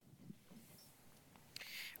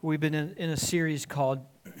We've been in a series called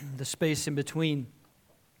The Space in Between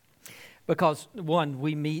because, one,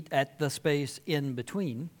 we meet at the space in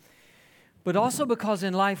between, but also because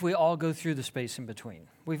in life we all go through the space in between.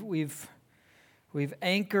 We've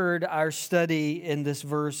anchored our study in this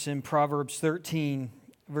verse in Proverbs 13,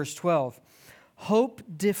 verse 12. Hope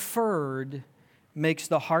deferred makes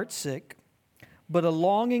the heart sick, but a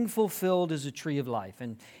longing fulfilled is a tree of life.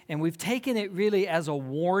 And we've taken it really as a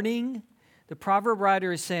warning. The proverb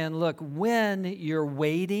writer is saying, look, when you're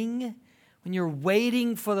waiting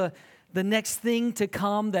for the next thing to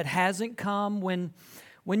come that hasn't come, when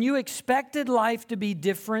you expected life to be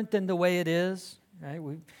different than the way it is, right?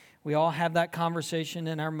 We all have that conversation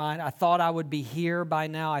in our mind. I thought I would be here by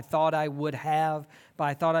now. I thought I would have, but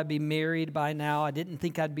I thought I'd be married by now. I didn't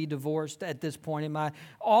think I'd be divorced at this point in my...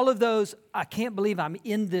 All of those, I can't believe I'm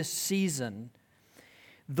in this season.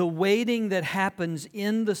 The waiting that happens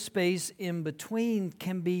in the space in between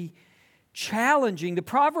can be challenging. The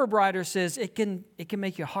proverb writer says it can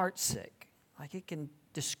make your heart sick. Like it can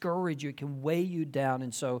discourage you. It can weigh you down.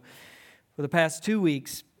 And so for the past 2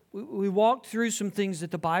 weeks, we walked through some things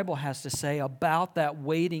that the Bible has to say about that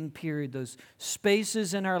waiting period, those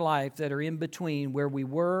spaces in our life that are in between where we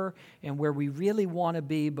were and where we really want to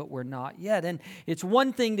be, but we're not yet. And it's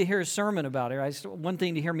one thing to hear a sermon about it, right? It's one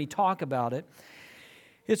thing to hear me talk about it.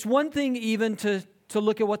 It's one thing even to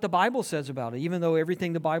look at what the Bible says about it, even though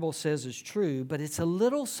everything the Bible says is true, but it's a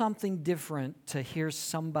little something different to hear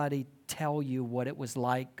somebody tell you what it was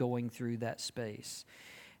like going through that space.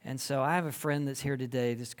 And so I have a friend that's here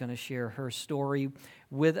today that's going to share her story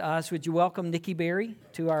with us. Would you welcome Nikki Berry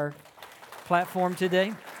to our platform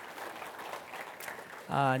today?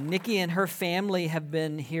 Nikki and her family have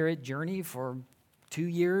been here at Journey for 2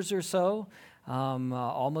 years or so.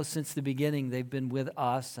 Almost since the beginning, they've been with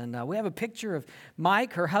us. And we have a picture of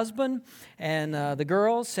Mike, her husband, and the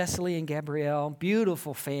girls, Cecily and Gabrielle.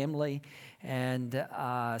 Beautiful family. And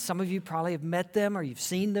some of you probably have met them or you've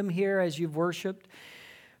seen them here as you've worshiped.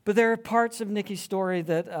 But there are parts of Nikki's story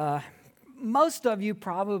that most of you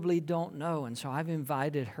probably don't know, and so I've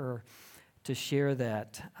invited her to share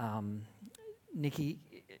that. Nikki,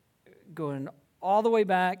 going all the way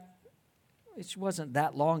back, it wasn't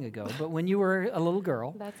that long ago, but when you were a little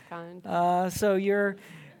girl. That's kind. So you're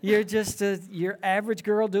just your average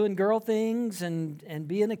girl doing girl things and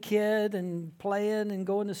being a kid and playing and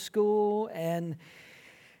going to school and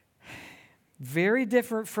very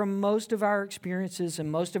different from most of our experiences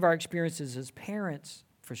and most of our experiences as parents,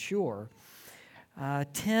 for sure.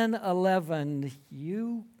 10, 11,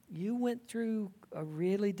 you went through a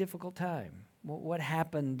really difficult time. What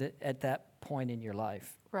happened at that point in your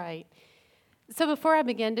life? Right. So before I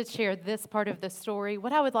begin to share this part of the story,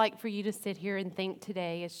 what I would like for you to sit here and think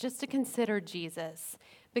today is just to consider Jesus,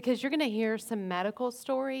 because you're going to hear some medical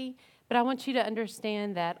story, but I want you to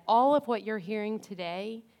understand that all of what you're hearing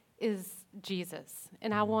today is Jesus.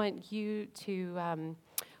 And I want you to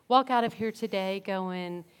walk out of here today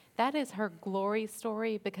going, that is her glory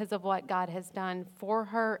story because of what God has done for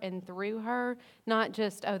her and through her, not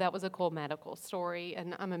just, oh, that was a cool medical story,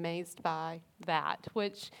 and I'm amazed by that,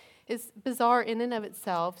 which is bizarre in and of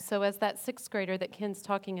itself. So as that sixth grader that Ken's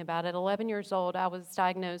talking about, at 11 years old, I was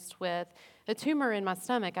diagnosed with a tumor in my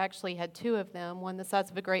stomach. I actually had two of them, one the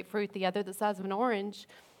size of a grapefruit, the other the size of an orange.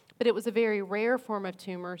 But it was a very rare form of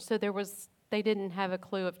tumor, so they didn't have a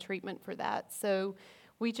clue of treatment for that. So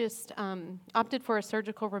we just opted for a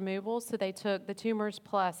surgical removal, so they took the tumors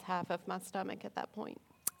plus half of my stomach at that point.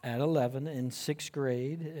 At 11 in sixth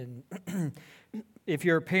grade, and if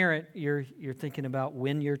you're a parent, you're thinking about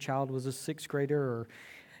when your child was a sixth grader, or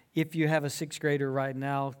if you have a sixth grader right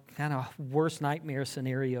now, kind of worst nightmare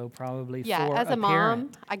scenario probably for a parent. Yeah, as a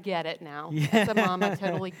mom, I get it now. Yeah. As a mom, I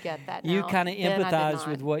totally get that now. You kind of empathize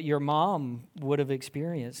with what your mom would have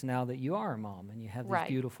experienced now that you are a mom and you have these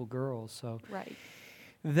beautiful girls. So right.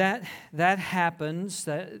 That happens.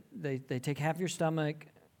 That they take half your stomach,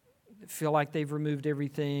 feel like they've removed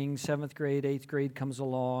everything. 7th grade, 8th grade comes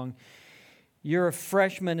along. You're a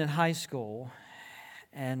freshman in high school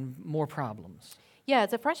and more problems. Yeah,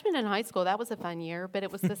 as a freshman in high school, that was a fun year, but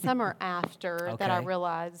it was the summer after that I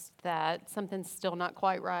realized that something's still not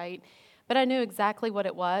quite right. But I knew exactly what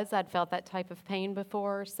it was. I'd felt that type of pain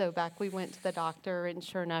before, so back we went to the doctor, and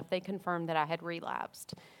sure enough, they confirmed that I had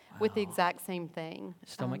relapsed with the exact same thing.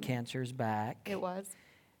 Stomach cancer's back. It was.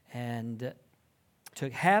 And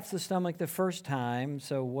took half the stomach the first time,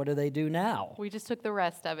 so what do they do now? We just took the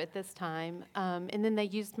rest of it this time. And then they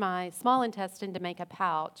used my small intestine to make a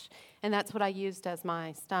pouch, and that's what I used as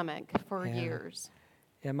my stomach for years.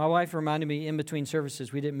 Yeah, my wife reminded me in between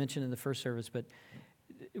services, we didn't mention in the first service, but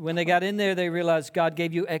When they got in there, they realized God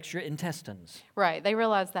gave you extra intestines. Right. They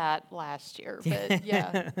realized that last year, but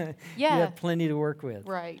yeah. You Yeah. have plenty to work with.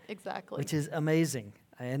 Right, exactly. Which is amazing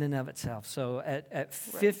in and of itself. So at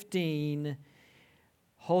 15,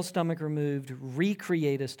 whole stomach removed,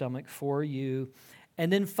 recreate a stomach for you,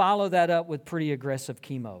 and then follow that up with pretty aggressive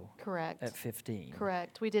chemo. Correct. At 15.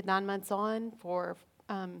 Correct. We did 9 months on for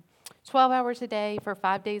 12 hours a day for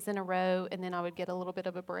 5 days in a row, and then I would get a little bit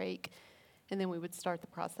of a break, and then we would start the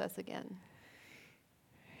process again.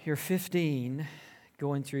 You're 15,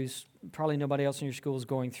 going through, probably nobody else in your school is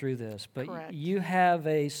going through this, but Correct. You have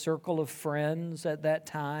a circle of friends at that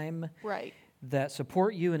time. Right. That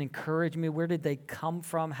support you and encourage me. Where did they come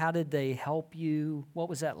from? How did they help you? What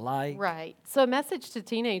was that like? Right. So a message to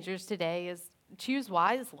teenagers today is choose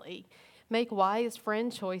wisely. Make wise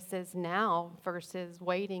friend choices now versus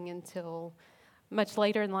waiting until much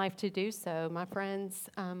later in life to do so. My friends,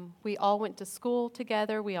 we all went to school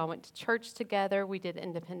together. We all went to church together. We did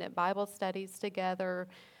independent Bible studies together.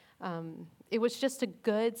 It was just a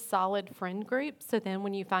good, solid friend group. So then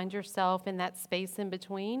when you find yourself in that space in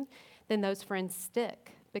between, then those friends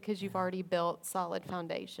stick because you've already built solid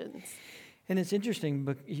foundations. And it's interesting,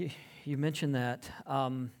 but you mentioned that.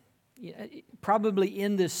 Probably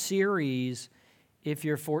in this series, if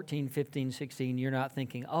you're 14, 15, 16, you're not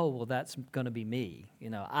thinking, oh, well, that's going to be me.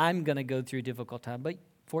 I'm going to go through a difficult time. But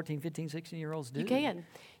 14, 15, 16-year-olds do.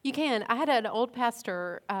 You can. I had an old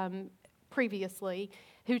pastor previously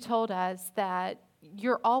who told us that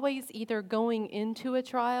you're always either going into a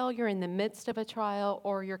trial, you're in the midst of a trial,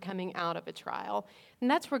 or you're coming out of a trial. And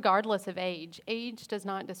that's regardless of age. Age does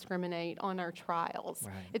not discriminate on our trials.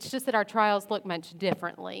 Right. It's just that our trials look much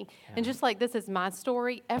differently. Yeah. And just like this is my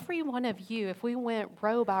story, every one of you, if we went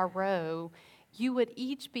row by row, you would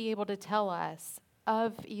each be able to tell us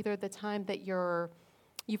of either the time that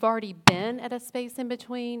you've already been at a space in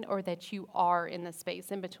between or that you are in the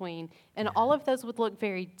space in between. And all of those would look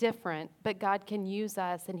very different, but God can use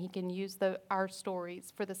us and he can use our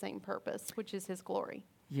stories for the same purpose, which is his glory.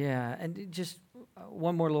 Yeah, and just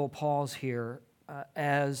one more little pause here.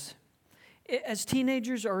 As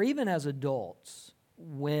teenagers or even as adults,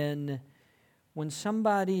 when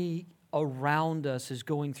somebody around us is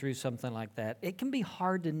going through something like that, it can be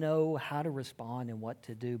hard to know how to respond and what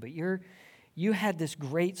to do, but you had this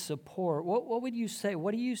great support. What would you say?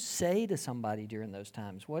 What do you say to somebody during those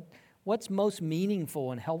times? What's most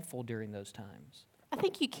meaningful and helpful during those times? I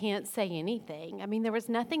think you can't say anything. I mean, there was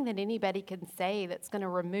nothing that anybody can say that's going to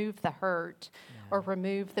remove the hurt or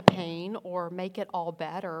remove the pain or make it all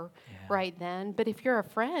better right then. But if you're a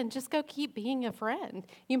friend, just go keep being a friend.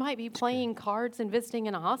 You might be playing cards and visiting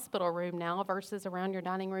in a hospital room now versus around your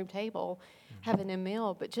dining room table having a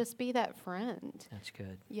meal, but just be that friend. That's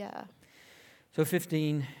good. Yeah. So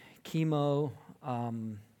 15, chemo,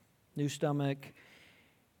 new stomach,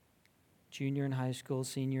 junior in high school,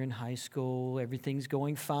 senior in high school, everything's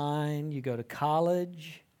going fine. You go to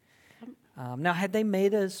college. Now, had they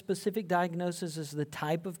made a specific diagnosis as the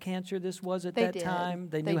type of cancer this was at that time?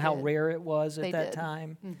 They knew how rare it was at that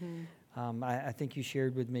time? Mm-hmm. I think you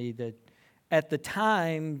shared with me that at the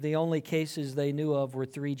time, the only cases they knew of were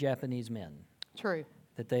 3 Japanese men. True.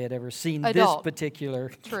 That they had ever seen Adult. this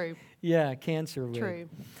particular cancer with. True.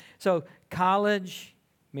 So college,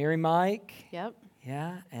 marry Mike. Yep.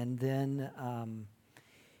 Yeah, and then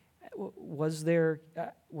was there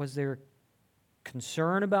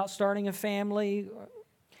concern about starting a family?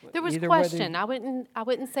 There was question. I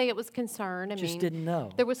wouldn't say it was concern. I just mean, didn't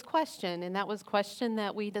know. There was question, and that was question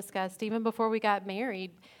that we discussed even before we got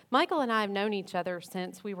married. Michael and I have known each other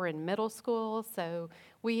since we were in middle school, so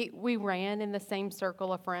we ran in the same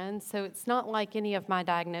circle of friends. So it's not like any of my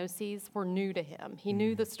diagnoses were new to him. He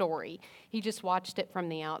knew the story. He just watched it from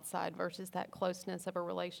the outside versus that closeness of a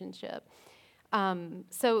relationship.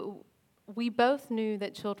 So we both knew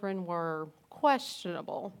that children were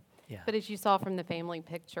questionable. Yeah. But as you saw from the family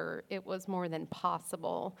picture, it was more than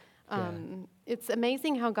possible. It's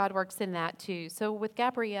amazing how God works in that too. So with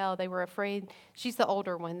Gabrielle, they were afraid, she's the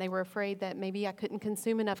older one, they were afraid that maybe I couldn't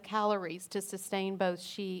consume enough calories to sustain both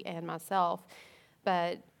she and myself.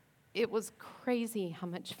 But it was crazy how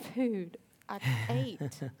much food I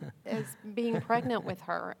ate as being pregnant with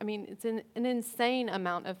her. I mean, it's an insane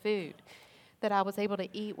amount of food that I was able to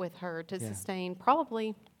eat with her to sustain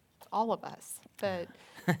probably all of us. But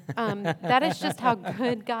that is just how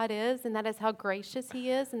good God is, and that is how gracious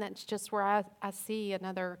he is, and that's just where I see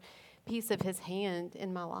another piece of his hand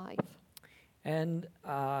in my life. And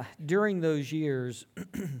during those years,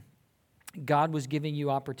 God was giving you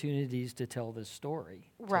opportunities to tell this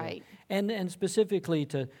story. Right. And specifically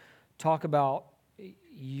to talk about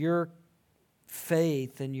your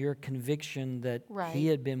faith and your conviction that Right. he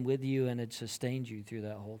had been with you and had sustained you through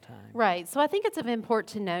that whole time. Right. So I think it's of import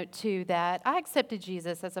to note, too, that I accepted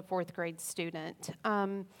Jesus as a fourth grade student.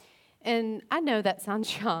 And I know that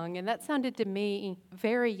sounds young, and that sounded to me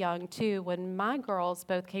very young, too, when my girls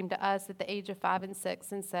both came to us at the age of 5 and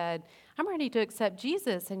 6 and said, I'm ready to accept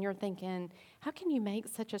Jesus. And you're thinking, how can you make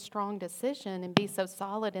such a strong decision and be so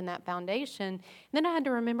solid in that foundation? And then I had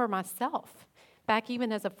to remember myself, back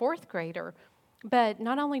even as a fourth grader. But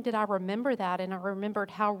not only did I remember that, and I remembered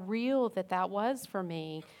how real that was for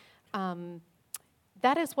me,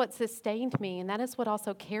 that is what sustained me, and that is what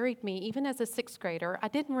also carried me. Even as a sixth grader, I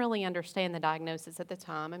didn't really understand the diagnosis at the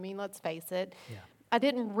time. I mean, let's face it. Yeah. I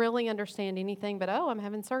didn't really understand anything but, I'm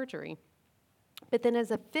having surgery. But then as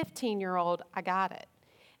a 15-year-old, I got it.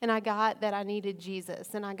 And I got that I needed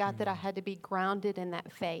Jesus, and I got that I had to be grounded in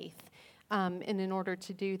that faith. And in order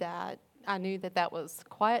to do that, I knew that was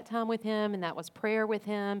quiet time with him, and that was prayer with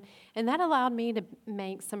him. And that allowed me to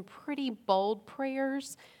make some pretty bold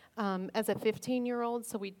prayers as a 15-year-old.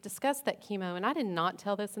 So we discussed that chemo, and I did not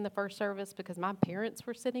tell this in the first service because my parents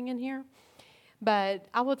were sitting in here. But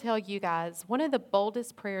I will tell you guys, one of the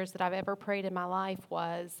boldest prayers that I've ever prayed in my life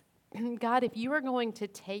was, God, if you are going to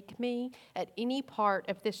take me at any part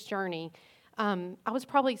of this journey, I was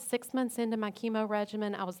probably 6 months into my chemo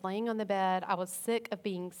regimen. I was laying on the bed. I was sick of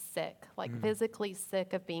being sick, like physically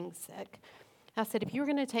sick of being sick. I said, if you were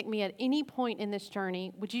going to take me at any point in this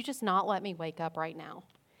journey, would you just not let me wake up right now?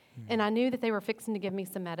 And I knew that they were fixing to give me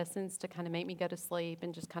some medicines to kind of make me go to sleep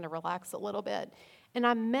and just kind of relax a little bit. And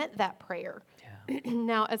I meant that prayer. Yeah.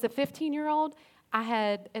 Now, as a 15-year-old, I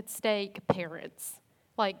had at stake parents.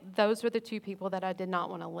 Like, those were the two people that I did not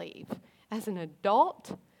want to leave. As an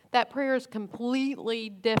adult, that prayer is completely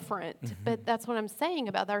different. But that's what I'm saying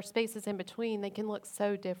about our spaces in between. They can look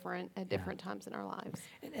so different at different times in our lives.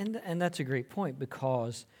 And that's a great point,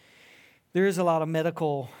 because there is a lot of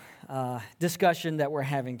medical discussion that we're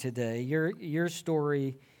having today. Your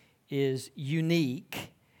story is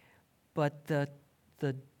unique, but the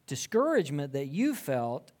discouragement that you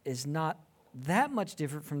felt is not that much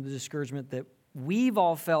different from the discouragement that we've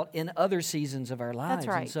all felt in other seasons of our lives. That's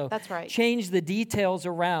right. And so That's right. change the details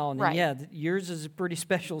around. Right. And yeah, yours is a pretty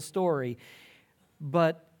special story,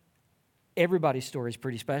 but everybody's story is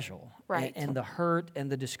pretty special. Right. And the hurt and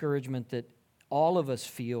the discouragement that all of us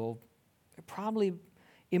feel are probably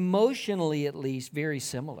emotionally, at least, very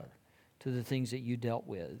similar to the things that you dealt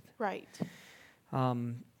with. Right.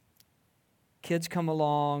 Kids come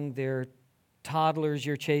along, they're toddlers,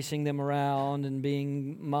 you're chasing them around and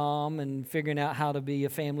being mom and figuring out how to be a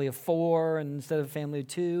family of 4 instead of a family of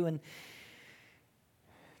 2, and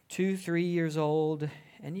 2, 3 years old,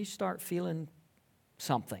 and you start feeling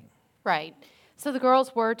something. Right. So the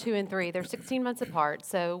girls were 2 and 3. They're 16 months apart,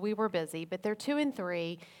 so we were busy, but they're 2 and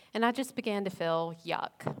 3, and I just began to feel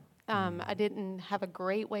yuck. I didn't have a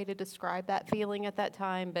great way to describe that feeling at that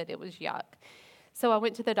time, but it was yuck. So I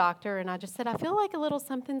went to the doctor, and I just said, I feel like a little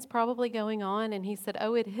something's probably going on. And he said,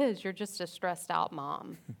 oh, it is. You're just a stressed out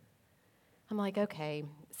mom. I'm like, okay.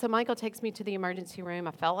 So Michael takes me to the emergency room.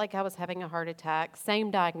 I felt like I was having a heart attack.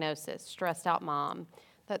 Same diagnosis, stressed out mom.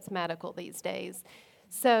 That's medical these days.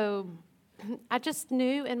 So I just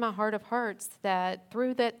knew in my heart of hearts that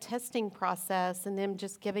through that testing process and them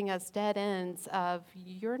just giving us dead ends of,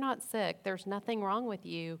 you're not sick, there's nothing wrong with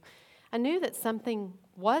you, I knew that something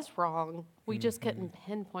was wrong. We just couldn't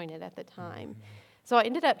pinpoint it at the time. So I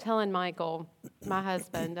ended up telling Michael, my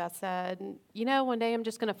husband, I said, one day I'm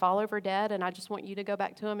just going to fall over dead, and I just want you to go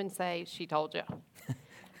back to him and say, she told you.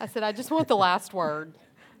 I said, I just want the last word.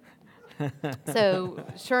 So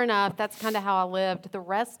sure enough, that's kind of how I lived. The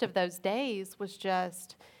rest of those days was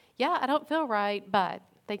just, I don't feel right, but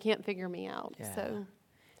they can't figure me out. Yeah. So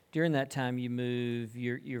During that time, you move.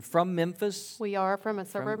 You're from Memphis. we are from a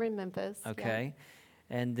suburb in Memphis. Okay,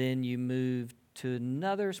 and then you moved to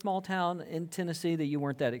another small town in Tennessee that you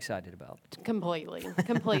weren't that excited about.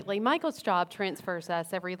 Completely. Michael's job transfers us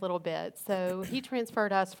every little bit. So he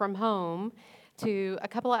transferred us from home to a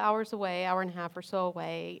couple of hours away, hour and a half or so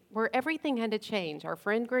away, where everything had to change. Our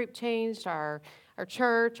friend group changed, our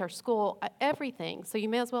church, our school, everything. So you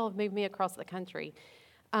may as well have moved me across the country.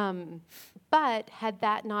 But had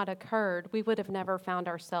that not occurred, we would have never found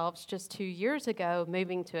ourselves just 2 years ago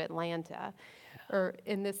moving to Atlanta or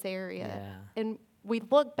in this area. Yeah. And we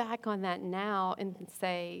look back on that now and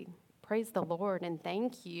say, praise the Lord and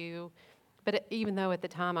thank you. But even though at the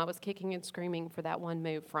time I was kicking and screaming for that one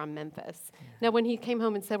move from Memphis. Yeah. Now, when he came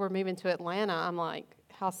home and said we're moving to Atlanta, I'm like,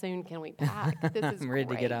 how soon can we pack? This is I'm ready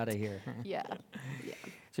great. to get out of here. Yeah.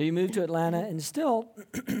 So you moved to Atlanta and still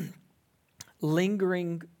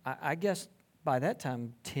lingering, I guess by that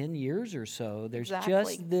time, 10 years or so. There's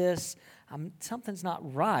Exactly. just this, something's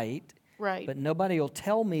not right, Right. but nobody will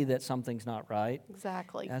tell me that something's not right.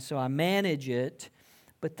 Exactly. So I manage it,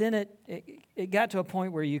 but then it got to a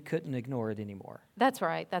point where you couldn't ignore it anymore. That's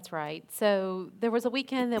right. That's right. So there was a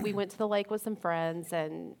weekend that we went to the lake with some friends,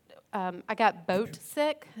 and I got boat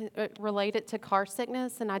sick related to car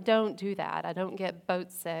sickness, and I don't do that. I don't get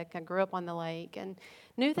boat sick. I grew up on the lake and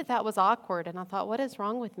knew that that was awkward, and I thought, what is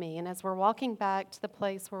wrong with me? And as we're walking back to the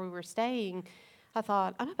place where we were staying, I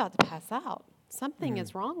thought, I'm about to pass out. Something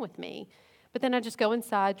is wrong with me. But then I just go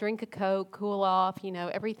inside, drink a Coke, cool off,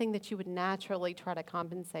 everything that you would naturally try to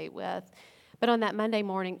compensate with. But on that Monday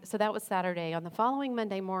morning, so that was Saturday, on the following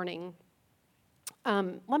Monday morning,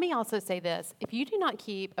 let me also say this. If you do not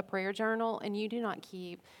keep a prayer journal and you do not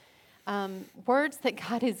keep words that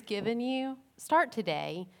God has given you, start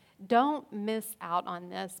today. Don't miss out on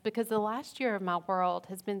this, because the last year of my world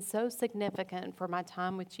has been so significant for my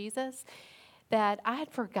time with Jesus that I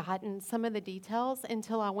had forgotten some of the details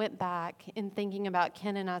until I went back in thinking about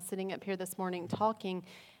Ken and I sitting up here this morning talking,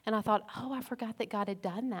 and I thought, oh, I forgot that God had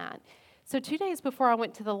done that. So 2 days before I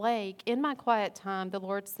went to the lake, in my quiet time, the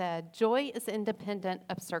Lord said, joy is independent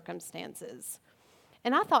of circumstances.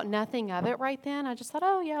 And I thought nothing of it right then. I just thought,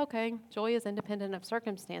 oh, yeah, okay, joy is independent of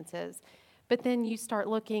circumstances. But then you start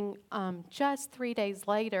looking just 3 days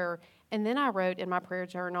later, and then I wrote in my prayer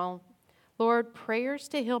journal, Lord, prayers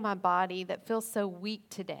to heal my body that feels so weak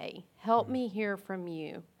today. Help me hear from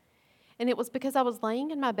you. And it was because I was laying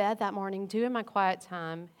in my bed that morning doing my quiet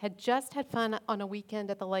time, had just had fun on a weekend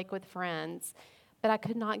at the lake with friends, but I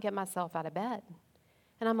could not get myself out of bed.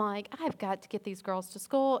 And I'm like, I've got to get these girls to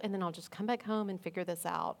school, and then I'll just come back home and figure this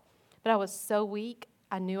out. But I was so weak,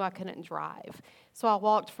 I knew I couldn't drive. So I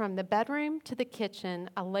walked from the bedroom to the kitchen.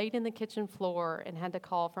 I laid in the kitchen floor and had to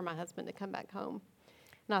call for my husband to come back home.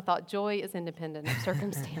 And I thought, joy is independent of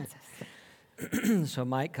circumstances. So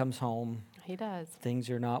Mike comes home. He does. Things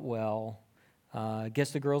are not well.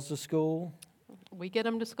 Gets the girls to school. We get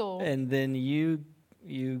them to school. And then you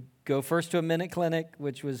go first to a Minute Clinic,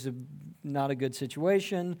 which was not a good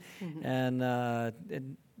situation, and it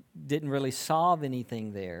didn't really solve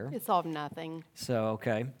anything there. It solved nothing. So,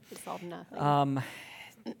 okay. It solved nothing.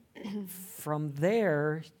 From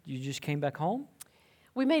there, you just came back home?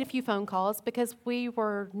 We made a few phone calls because we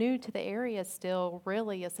were new to the area still,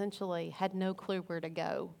 really, essentially, had no clue where to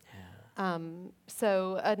go. Yeah.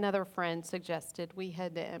 So another friend suggested we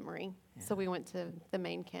head to Emory. Yeah. So we went to the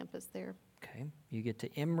main campus there. Okay. You get to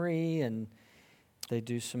Emory, and they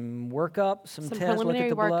do some workup, some tests, preliminary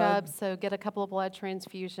look at the blood. workups, so get a couple of blood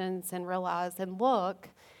transfusions and realize and look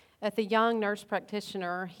at the young nurse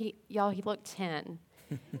practitioner. He looked 10.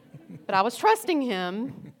 But I was trusting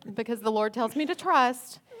him because the Lord tells me to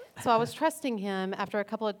trust. So I was trusting him after a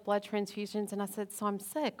couple of blood transfusions, and I said, so I'm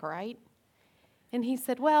sick, right? And he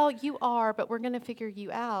said, well, you are, but we're going to figure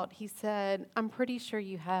you out. He said, I'm pretty sure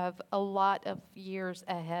you have a lot of years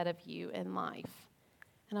ahead of you in life.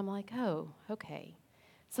 And I'm like, oh, okay.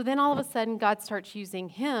 So then all of a sudden, God starts using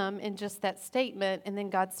him in just that statement, and then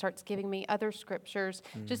God starts giving me other scriptures,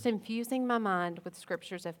 just infusing my mind with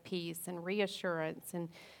scriptures of peace and reassurance and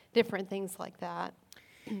different things like that.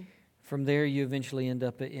 From there, you eventually end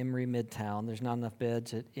up at Emory Midtown. There's not enough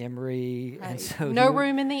beds at Emory, Right. and so no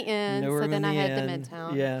room in the inn, no so room then in I the head inn. to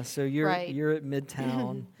Midtown. Yeah, so you're Right. at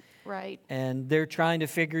Midtown, Right. and they're trying to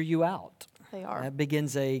figure you out. They are. That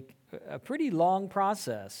begins a pretty long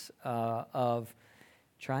process of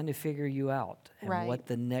trying to figure you out and Right. what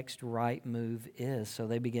the next right move is. So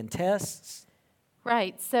they begin tests.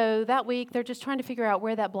 Right. So that week, they're just trying to figure out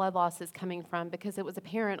where that blood loss is coming from, because it was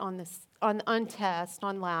apparent on tests,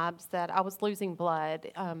 on labs, that I was losing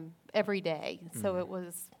blood every day. So it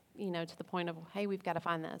was, to the point of, hey, we've got to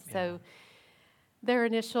find this. Yeah. So their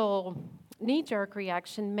initial knee-jerk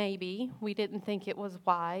reaction, maybe, we didn't think it was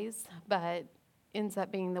wise, but ends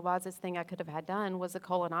up being the wisest thing I could have had done, was a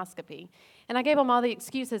colonoscopy. And I gave them all the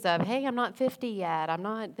excuses of, hey, I'm not 50 yet, I'm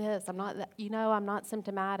not this, I'm not that, I'm not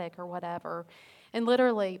symptomatic or whatever. And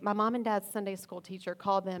literally, my mom and dad's Sunday school teacher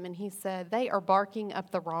called them, and he said, they are barking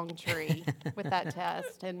up the wrong tree with that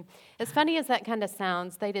test. And as funny as that kind of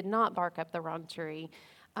sounds, they did not bark up the wrong tree.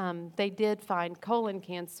 They did find colon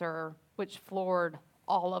cancer, which floored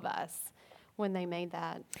all of us when they made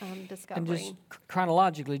that discovery. And just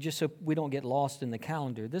chronologically, just so we don't get lost in the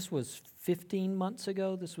calendar, this was 15 months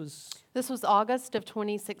ago? This was August of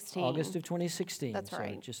 2016. August of 2016. That's so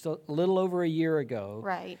right. Just a little over a year ago.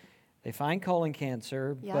 Right. They find colon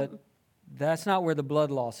cancer, Yep. but that's not where the blood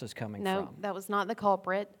loss is coming No, from. that was not the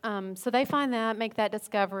culprit. So they find that, make that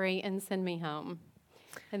discovery, and send me home.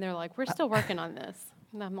 And they're like, we're still working on this.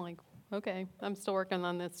 And I'm like, okay, I'm still working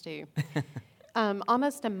on this too.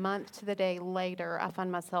 Almost a month to the day later, I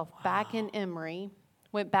found myself back in Emory,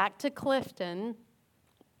 went back to Clifton,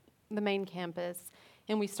 the main campus,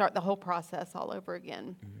 and we start the whole process all over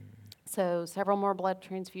again. So several more blood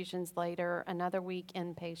transfusions later, another week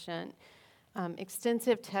inpatient,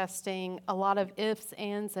 extensive testing, a lot of ifs,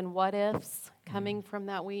 ands, and what ifs coming from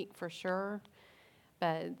that week for sure.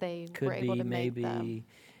 But they were able to make them.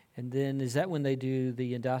 And then is that when they do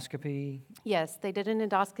the endoscopy? Yes, they did an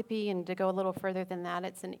endoscopy, and to go a little further than that,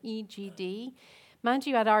 it's an EGD. Mind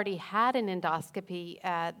you, I'd already had an endoscopy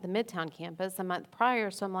at the Midtown campus a month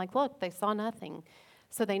prior, so I'm like, look, they saw nothing.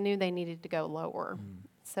 So they knew they needed to go lower.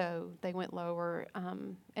 So they went lower,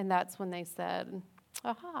 and that's when they said,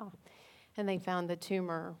 aha. And they found the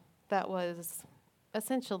tumor that was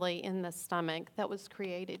essentially in the stomach that was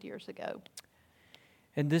created years ago.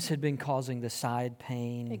 And this had been causing the side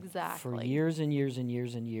pain Exactly. for years and years and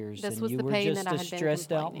years and years. This And was you the were pain just that I a had been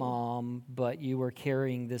stressed out complaining. mom, but you were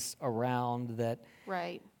carrying this around that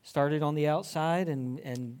Right. started on the outside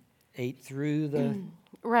and ate through the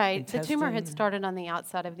Right. The tumor had intestine? started on the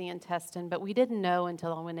outside of the intestine, but we didn't know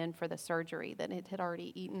until I went in for the surgery that it had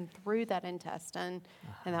already eaten through that intestine,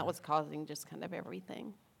 and that was causing just kind of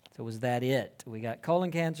everything. So was that it? We got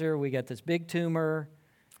colon cancer, we got this big tumor.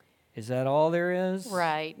 Is that all there is?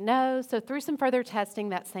 Right. No, so through some further testing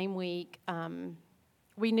that same week,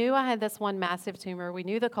 we knew I had this one massive tumor. We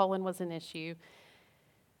knew the colon was an issue.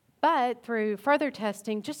 But through further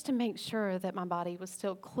testing, just to make sure that my body was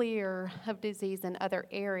still clear of disease in other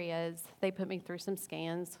areas, they put me through some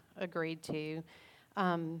scans, agreed to.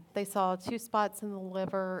 They saw 2 spots in the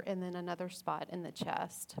liver and then another spot in the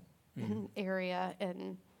chest area,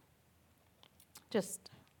 and just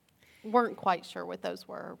weren't quite sure what those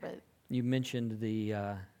were. But You mentioned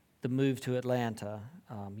the move to Atlanta.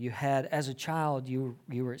 You had, as a child, you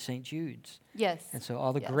were at St. Jude's. yes, And so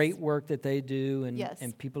all the Yes. great work that they do, and, Yes.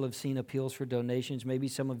 and people have seen appeals for donations. Maybe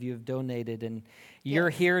some of you have donated, and you're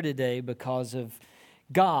Yes. here today because of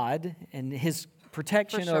God and His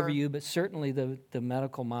protection sure. over you, but certainly the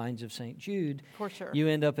medical minds of St. Jude. for sure. You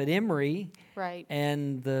end up at Emory, Right.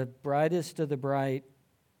 and the brightest of the bright,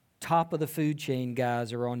 top of the food chain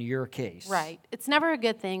guys are on your case. Right. It's never a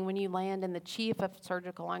good thing when you land in the chief of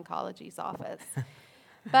surgical oncology's office.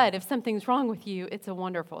 But if something's wrong with you, it's a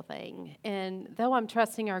wonderful thing. And though I'm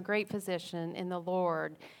trusting our great physician in the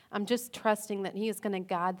Lord, I'm just trusting that He is going to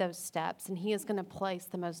guide those steps, and He is going to place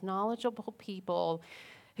the most knowledgeable people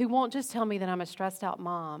who won't just tell me that I'm a stressed out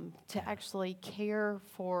mom to actually care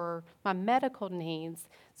for my medical needs.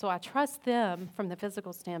 So I trust them from the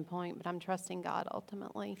physical standpoint, but I'm trusting God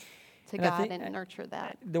ultimately to And I guide think- and nurture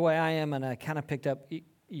that. The way I am, and I kind of picked up,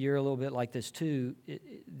 you're a little bit like this too,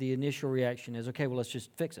 the initial reaction is, okay, well, let's just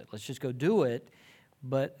fix it. Let's just go do it.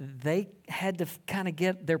 But they had to kind of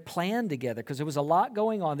get their plan together because there was a lot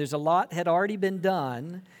going on. There's a lot had already been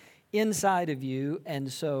done inside of you,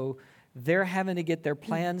 and so they're having to get their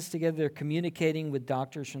plans together. They're communicating with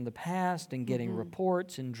doctors from the past and getting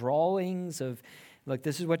reports and drawings of, look,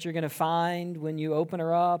 this is what you're going to find when you open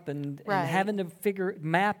her up, and Right. having to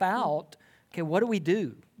map out, okay, what do we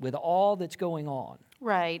do with all that's going on?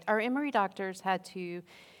 Right. Our Emory doctors had to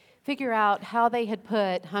figure out how they had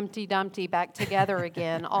put Humpty Dumpty back together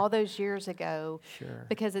again all those years ago. Sure.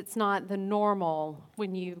 Because it's not the normal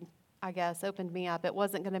when you, I guess, opened me up. It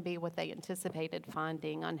wasn't going to be what they anticipated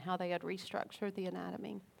finding on how they had restructured the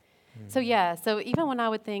anatomy. So yeah, so even when I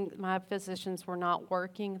would think my physicians were not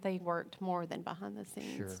working, they worked more than behind the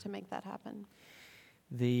scenes Sure. to make that happen.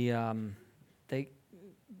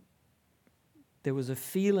 There was a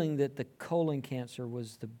feeling that the colon cancer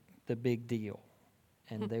was the big deal,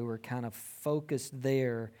 and they were kind of focused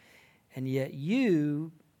there, and yet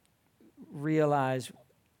you realize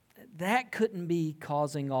that couldn't be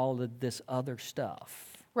causing all of this other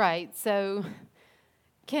stuff. Right. So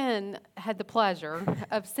Ken had the pleasure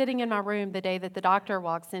of sitting in my room the day that the doctor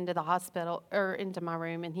walks into the hospital or into my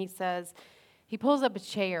room, and he pulls up a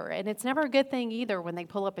chair, and it's never a good thing either when they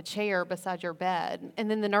pull up a chair beside your bed, and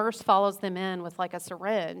then the nurse follows them in with like a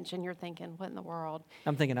syringe, and you're thinking, what in the world?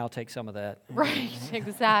 I'm thinking I'll take some of that. Right,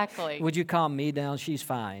 exactly. Would you calm me down? She's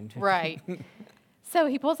fine. Right. So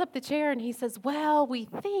he pulls up the chair and he says, well, we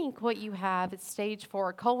think what you have is stage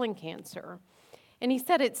 4 colon cancer. And he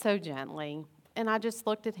said it so gently. And I just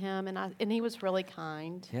looked at him, and he was really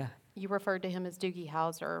kind. Yeah. You referred to him as Doogie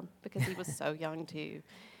Howser because he was so young too.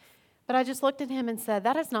 But I just looked at him and said,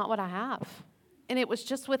 that is not what I have. And it was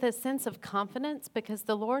just with a sense of confidence because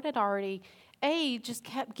the Lord had already, just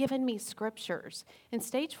kept giving me scriptures. And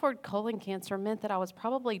stage 4 colon cancer meant that I was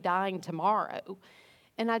probably dying tomorrow.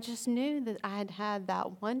 And I just knew that I had had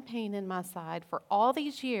that one pain in my side for all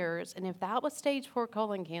these years. And if that was stage 4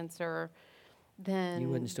 colon cancer, then You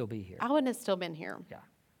wouldn't still be here. I wouldn't have still been here. Yeah.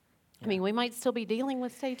 I mean, we might still be dealing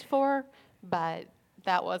with stage 4, but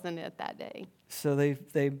that wasn't it that day. So they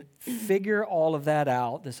figure all of that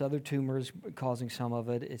out. This other tumor is causing some of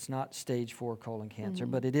it. It's not stage 4 colon cancer,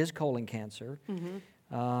 but it is colon cancer.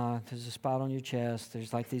 There's a spot on your chest.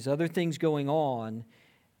 There's like these other things going on.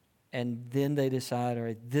 And then they decide, all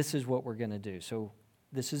right, this is what we're going to do. So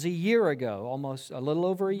this is a year ago, almost a little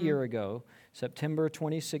over a year ago, September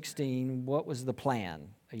 2016. What was the plan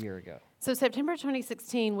a year ago? So September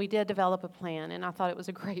 2016, we did develop a plan, and I thought it was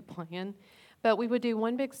a great plan. But we would do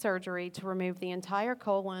one big surgery to remove the entire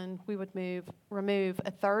colon. We would remove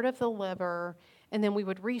a third of the liver, and then we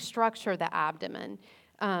would restructure the abdomen,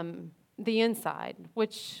 the inside,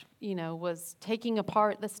 which, was taking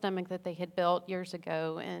apart the stomach that they had built years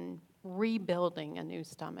ago and rebuilding a new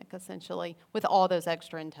stomach, essentially, with all those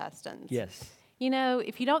extra intestines. Yes.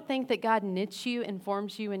 If you don't think that God knits you and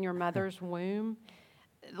forms you in your mother's womb,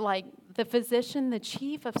 like the physician, the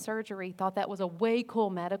chief of surgery, thought that was a way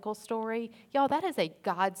cool medical story. Y'all, that is a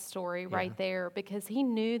God story right there, because he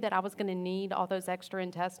knew that I was going to need all those extra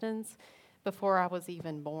intestines before I was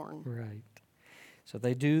even born. Right. So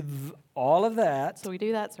they do all of that. So we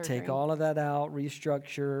do that surgery. Take all of that out,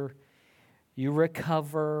 restructure. You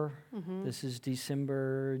recover. This is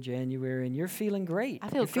December, January, and you're feeling great. I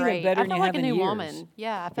feel you're great. feeling better I than feel you like have a in new years. woman.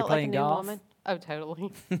 Yeah, I felt like a playing new golf? woman. Oh,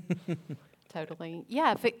 totally. Totally.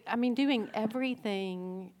 Yeah, doing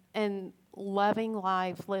everything and loving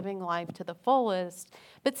life, living life to the fullest,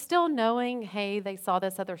 but still knowing, hey, they saw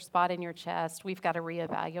this other spot in your chest. We've got to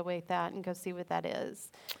reevaluate that and go see what that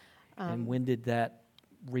is. And when did that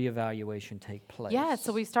reevaluation take place? Yeah,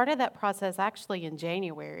 so we started that process actually in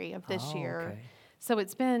January of this year. Okay. So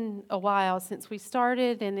it's been a while since we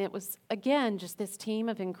started, and it was, again, just this team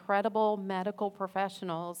of incredible medical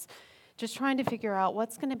professionals just trying to figure out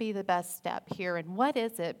what's going to be the best step here and what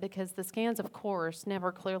is it, because the scans, of course,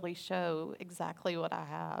 never clearly show exactly what I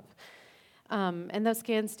have. And those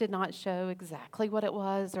scans did not show exactly what it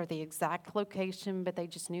was or the exact location, but they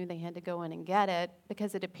just knew they had to go in and get it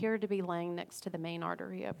because it appeared to be laying next to the main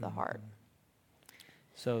artery of the heart.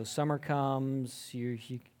 So summer comes, you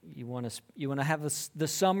want to have the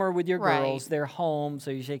summer with your Right. girls. They're home,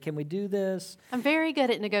 so you say, "Can we do this?" I'm very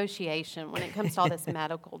good at negotiation when it comes to all this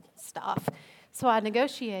medical stuff. So I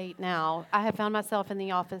negotiate now. I have found myself in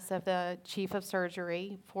the office of the chief of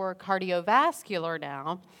surgery for cardiovascular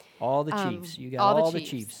now. All the chiefs. You got all the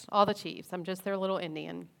chiefs. All the chiefs. I'm just their little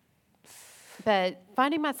Indian. But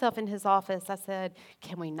finding myself in his office, I said,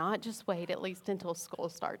 can we not just wait at least until school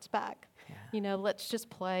starts back? Yeah. Let's just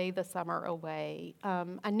play the summer away.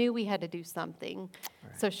 I knew we had to do something.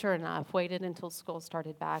 Right. So sure enough, waited until school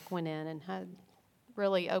started back, went in and had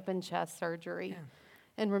really open chest surgery. Yeah.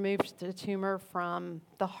 And removed the tumor from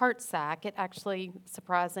the heart sac. It actually,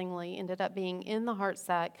 surprisingly, ended up being in the heart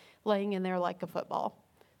sac, laying in there like a football.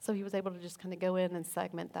 So he was able to just kind of go in and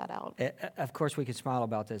segment that out. Of course, we could smile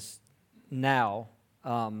about this now,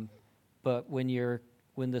 but when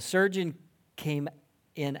the surgeon came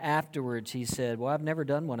in afterwards, he said, "Well, I've never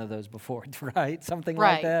done one of those before," right? Something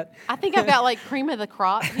like that. I think I've got like cream of the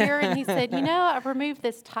crop here. And he said, I've removed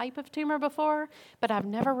this type of tumor before, but I've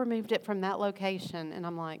never removed it from that location. And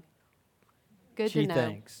I'm like, good to know.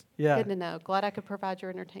 Thanks. Yeah. Good to know. Glad I could provide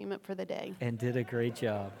your entertainment for the day. And did a great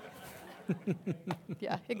job.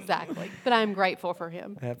 Yeah, exactly. But I'm grateful for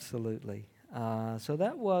him. Absolutely. So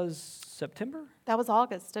that was September? That was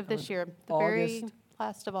August of this year, the very August.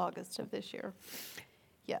 last of August of this year.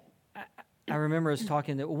 Yeah. I remember us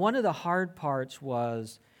talking that one of the hard parts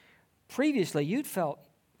was previously you'd felt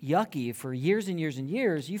yucky for years and years and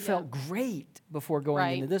years. You felt great before going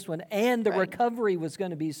Right. into this one, and the Right. recovery was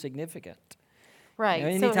going to be significant. Right.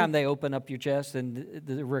 Anytime they open up your chest, and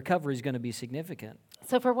the recovery is going to be significant.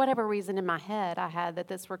 So for whatever reason in my head, I had that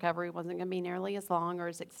this recovery wasn't going to be nearly as long or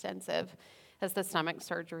as extensive as the stomach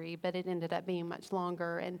surgery, but it ended up being much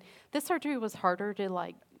longer. And this surgery was harder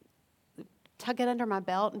to tug it under my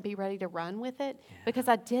belt and be ready to run with it because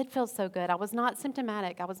I did feel so good. I was not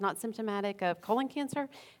symptomatic. I was not symptomatic of colon cancer,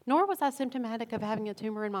 nor was I symptomatic of having a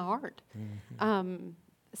tumor in my heart.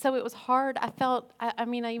 So it was hard. I felt, I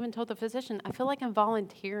even told the physician, I feel like I'm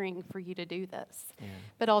volunteering for you to do this. Yeah.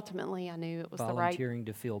 But ultimately, I knew it was the right. Volunteering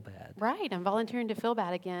to feel bad. Right. I'm volunteering to feel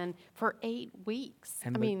bad again for 8 weeks.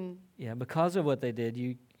 Yeah, because of what they did,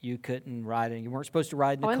 you couldn't ride, and you weren't supposed to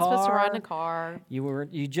ride in I a car. wasn't supposed to ride in a car.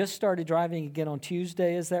 You just started driving again on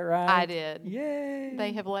Tuesday, is that right? I did. Yay!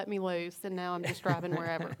 They have let me loose, and now I'm just driving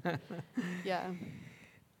wherever. Yeah.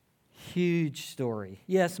 huge story.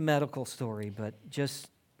 Yes, medical story, but just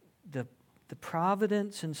the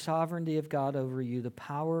providence and sovereignty of God over you, the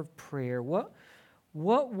power of prayer. What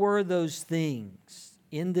were those things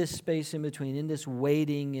in this space in between, in this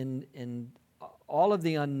waiting, in all of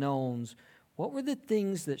the unknowns? What were the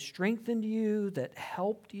things that strengthened you, that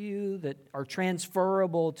helped you, that are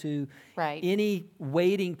transferable to any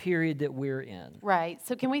waiting period that we're in? Right.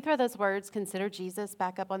 So can we throw those words, consider Jesus,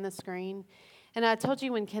 back up on the screen? And I told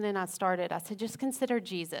you when Ken and I started, I said, just consider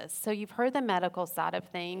Jesus. So you've heard the medical side of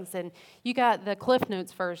things, and you got the Cliff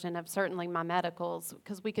Notes version of certainly my medicals,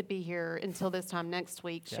 because we could be here until this time next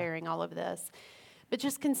week sharing all of this. But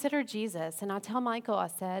just consider Jesus. And I tell Michael, I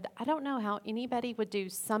said, I don't know how anybody would do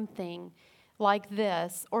something like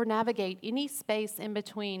this or navigate any space in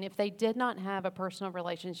between if they did not have a personal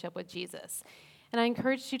relationship with Jesus. And I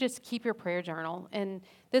encourage you to just keep your prayer journal. And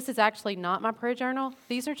this is actually not my prayer journal.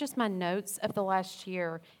 These are just my notes of the last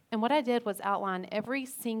year. And what I did was outline every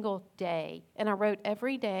single day. And I wrote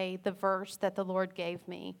every day the verse that the Lord gave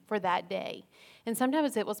me for that day. And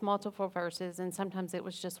sometimes it was multiple verses, and sometimes it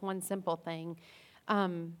was just one simple thing.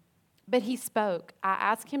 But he spoke. I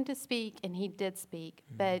asked him to speak, and he did speak.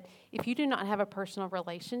 But if you do not have a personal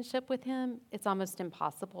relationship with him, it's almost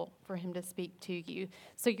impossible for him to speak to you.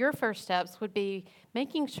 So your first steps would be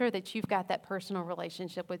making sure that you've got that personal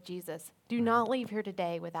relationship with Jesus. Do not leave here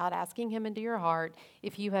today without asking him into your heart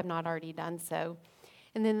if you have not already done so.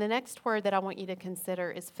 And then the next word that I want you to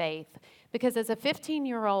consider is faith. Because as a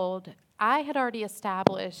 15-year-old, I had already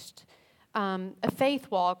established a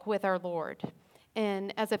faith walk with our Lord.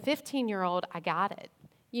 And as a 15-year-old, I got it.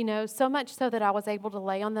 You know, so much so that I was able to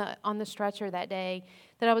lay on the stretcher that day,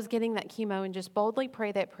 that I was getting that chemo, and just boldly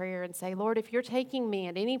pray that prayer and say, Lord, if you're taking me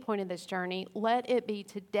at any point in this journey, let it be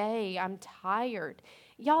today. I'm tired.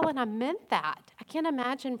 Y'all, and I meant that. I can't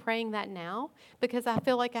imagine praying that now, because I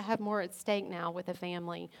feel like I have more at stake now with a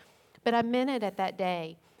family. But I meant it at that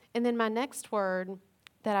day. And then my next word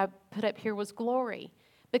that I put up here was glory.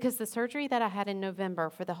 Because the surgery that I had in November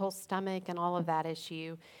for the whole stomach and all of that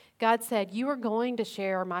issue, God said, you are going to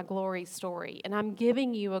share my glory story, and I'm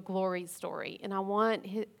giving you a glory story, and I want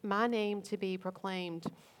my name to be proclaimed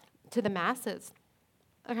to the masses.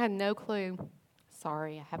 I had no clue.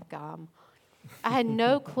 Sorry, I have gum. I had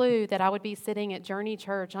no clue that I would be sitting at Journey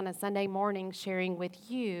Church on a Sunday morning sharing with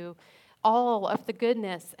you all of the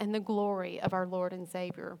goodness and the glory of our Lord and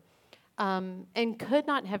Savior. And could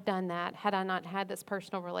not have done that had I not had this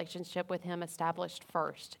personal relationship with him established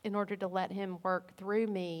first, in order to let him work through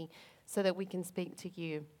me so that we can speak to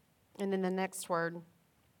you. And then the next word,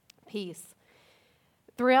 peace.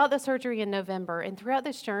 Throughout the surgery in November and throughout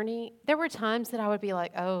this journey, there were times that I would be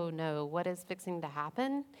like, oh no, what is fixing to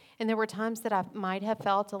happen? And there were times that I might have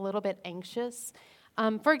felt a little bit anxious.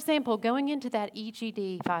 For example, going into that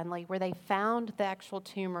EGD finally, where they found the actual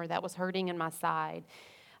tumor that was hurting in my side.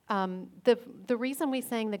 The reason we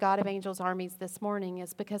sang the God of Angels Armies this morning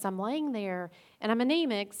is because I'm laying there and I'm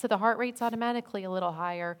anemic, so the heart rate's automatically a little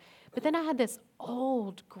higher. But then I had this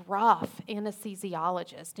old, gruff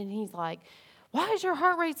anesthesiologist, and he's like, why is your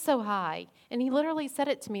heart rate so high? And he literally said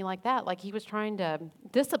it to me like that, like he was trying to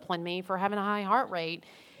discipline me for having a high heart rate.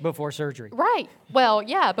 Before surgery. Right. Well,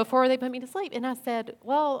 yeah, before they put me to sleep. And I said,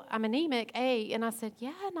 well, I'm anemic, And I said,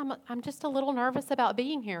 yeah, and I'm just a little nervous about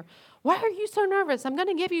being here. Why are you so nervous? I'm going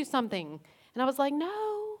to give you something. And I was like,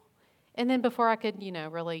 no. And then before I could,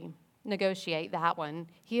 really negotiate that one,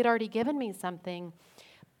 he had already given me something.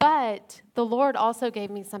 But the Lord also gave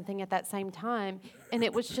me something at that same time, and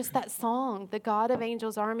it was just that song, The God of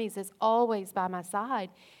Angels Armies is always by my side.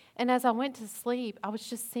 And as I went to sleep, I was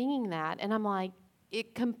just singing that, and I'm like,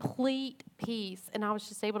 complete peace, and I was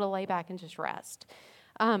just able to lay back and just rest.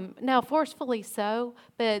 Now, forcefully so,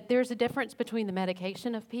 but there's a difference between the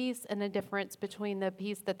medication of peace and a difference between the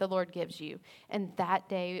peace that the Lord gives you. And that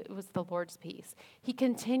day, it was the Lord's peace. He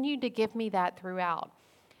continued to give me that throughout.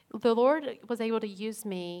 The Lord was able to use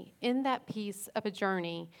me in that piece of a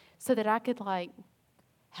journey so that I could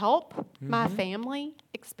help my family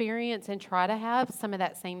experience and try to have some of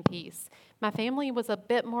that same peace. My family was a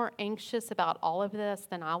bit more anxious about all of this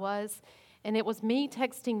than I was, and it was me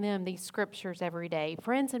texting them these scriptures every day,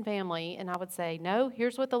 friends and family, and I would say, no,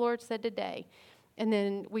 here's what the Lord said today. And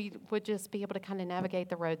then we would just be able to kind of navigate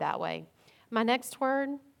the road that way. My next word,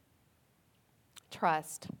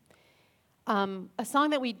 trust. A song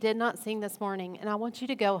that we did not sing this morning, and I want you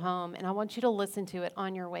to go home, and I want you to listen to it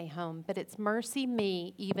on your way home, but it's Mercy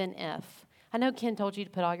Me, Even If. I know Ken told you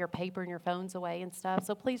to put all your paper and your phones away and stuff,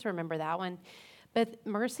 so please remember that one. But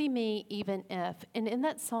Mercy Me, Even If. And in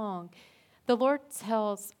that song, the Lord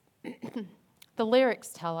tells, the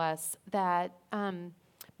lyrics tell us that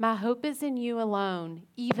My hope is in you alone,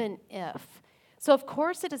 even if. So, of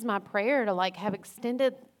course, it is my prayer to have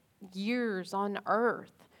extended years on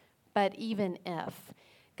earth, but even if.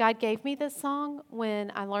 God gave me this song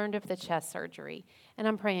when I learned of the chest surgery, and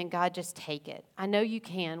I'm praying, God, just take it. I know you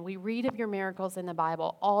can. We read of your miracles in the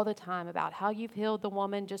Bible all the time about how you've healed the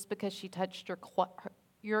woman just because she touched your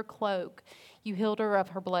cloak. You healed her of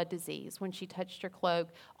her blood disease when she touched your cloak.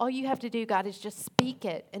 All you have to do, God, is just speak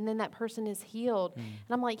it, and then that person is healed. And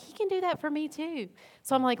I'm like, he can do that for me too.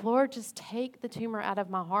 So I'm like, Lord, just take the tumor out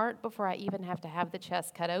of my heart before I even have to have the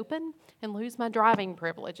chest cut open and lose my driving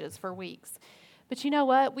privileges for weeks. But you know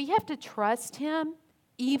what? We have to trust him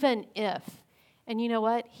even if. And you know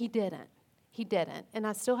what? He didn't. He didn't. And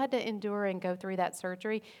I still had to endure and go through that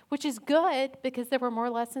surgery, which is good because there were more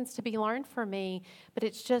lessons to be learned for me. But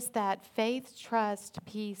it's just that faith, trust,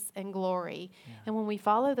 peace, and glory. Yeah. And when we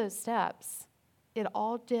follow those steps, it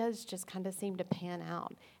all does just kind of seem to pan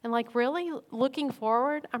out. And really looking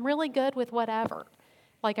forward, I'm really good with whatever.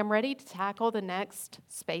 I'm ready to tackle the next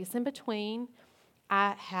space in between.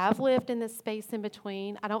 I have lived in this space in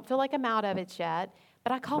between. I don't feel like I'm out of it yet,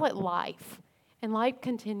 but I call it life. And life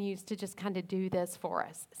continues to just kind of do this for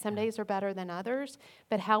us. Some days are better than others,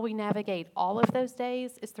 but how we navigate all of those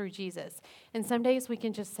days is through Jesus. And some days we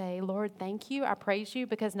can just say, Lord, thank you, I praise you,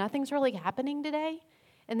 because nothing's really happening today.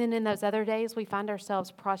 And then in those other days, we find ourselves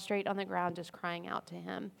prostrate on the ground just crying out to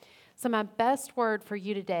him. So my best word for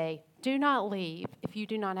you today, do not leave if you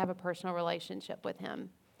do not have a personal relationship with him.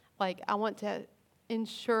 I want to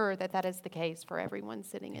ensure that that is the case for everyone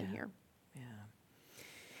sitting in here. Yeah.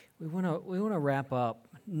 We want to wrap up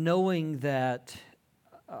knowing that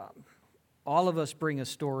all of us bring a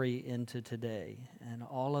story into today, and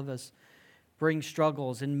all of us bring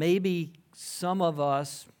struggles, and maybe some of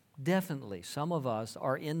us, definitely some of us,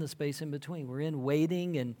 are in the space in between. We're in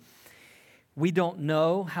waiting, and we don't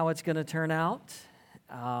know how it's going to turn out.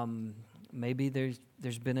 Maybe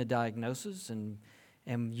there's been a diagnosis, and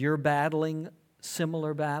you're battling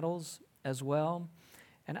similar battles as well.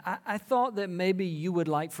 And I thought that maybe you would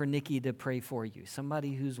like for Nikki to pray for you,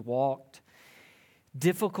 somebody who's walked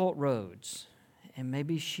difficult roads, and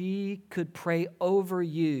maybe she could pray over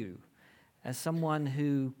you as someone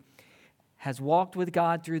who has walked with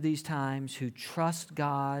God through these times, who trusts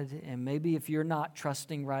God, and maybe if you're not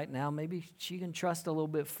trusting right now, maybe she can trust a little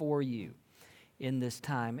bit for you in this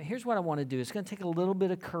time. Here's what I want to do. It's going to take a little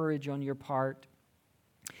bit of courage on your part.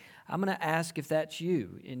 I'm going to ask if that's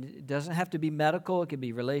you. And it doesn't have to be medical. It could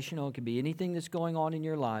be relational. It could be anything that's going on in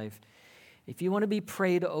your life. If you want to be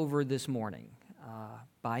prayed over this morning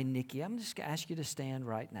by Nikki, I'm just going to ask you to stand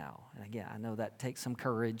right now. And again, I know that takes some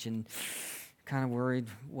courage, and kind of worried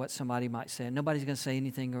what somebody might say. Nobody's going to say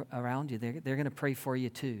anything around you. They're going to pray for you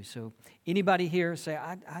too. So anybody here say,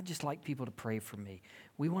 I just like people to pray for me.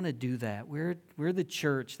 We want to do that. We're the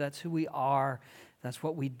church. That's who we are. That's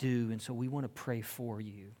what we do. And so we want to pray for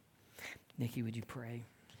you. Nikki, would you pray?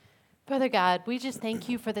 Father God, we just thank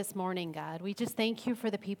you for this morning, God. We just thank you for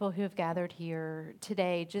the people who have gathered here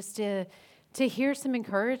today just to hear some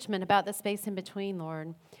encouragement about the space in between,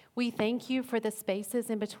 Lord. We thank you for the spaces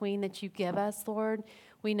in between that you give us, Lord.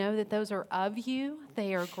 We know that those are of you.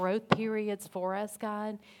 They are growth periods for us,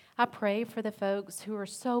 God. I pray for the folks who are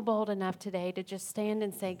so bold enough today to just stand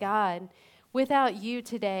and say, God, without you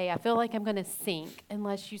today, I feel like I'm going to sink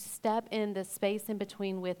unless you step in the space in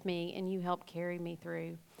between with me and you help carry me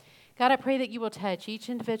through. God, I pray that you will touch each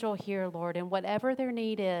individual here, Lord, and whatever their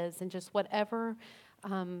need is and just whatever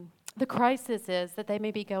the crisis is that they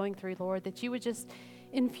may be going through, Lord, that you would just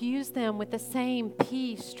infuse them with the same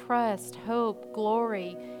peace, trust, hope,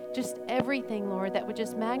 glory, just everything, Lord, that would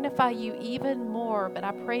just magnify you even more. But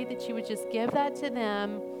I pray that you would just give that to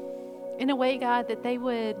them in a way, God, that they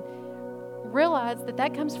would realize that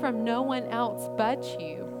that comes from no one else but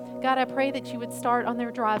you. God, I pray that you would start on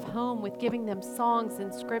their drive home with giving them songs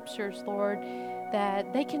and scriptures, Lord,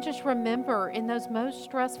 that they can just remember in those most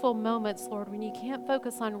stressful moments, Lord, when you can't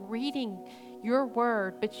focus on reading your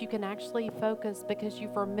word, but you can actually focus because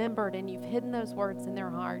you've remembered and you've hidden those words in their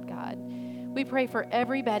heart, God. We pray for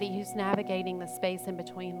everybody who's navigating the space in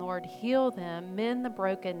between, Lord. Heal them, mend the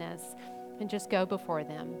brokenness, and just go before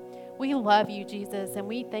them. We love you, Jesus, and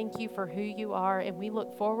we thank you for who you are, and we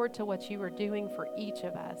look forward to what you are doing for each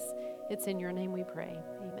of us. It's in your name we pray.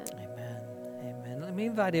 Amen. Amen. Amen. Let me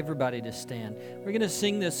invite everybody to stand. We're going to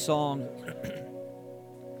sing this song,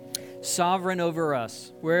 Sovereign Over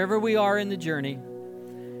Us. Wherever we are in the journey,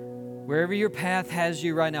 wherever your path has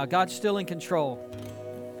you right now, God's still in control,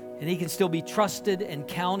 and he can still be trusted and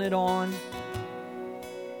counted on.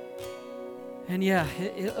 And yeah,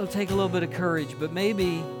 it'll take a little bit of courage, but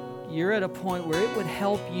maybe you're at a point where it would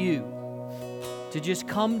help you to just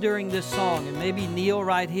come during this song and maybe kneel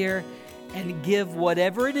right here and give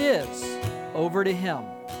whatever it is over to Him.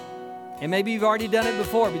 And maybe you've already done it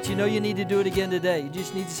before, but you know you need to do it again today. You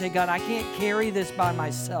just need to say, God, I can't carry this by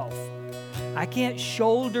myself. I can't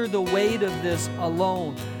shoulder the weight of this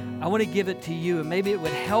alone. I want to give it to you. And maybe it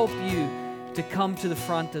would help you to come to the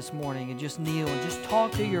front this morning and just kneel and just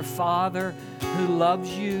talk to your Father who loves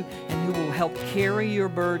you and who will help carry your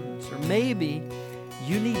burdens. Or maybe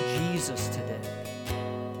you need Jesus today.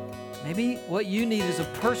 Maybe what you need is a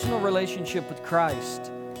personal relationship with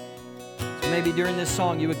Christ. So maybe during this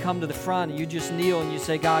song you would come to the front and you just kneel and you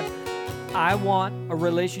say, God, I want a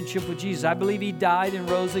relationship with Jesus. I believe He died and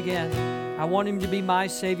rose again. I want Him to be my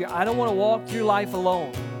Savior. I don't want to walk through life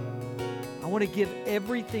alone. I want to give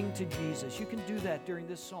everything to Jesus. You can do that during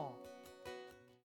this song.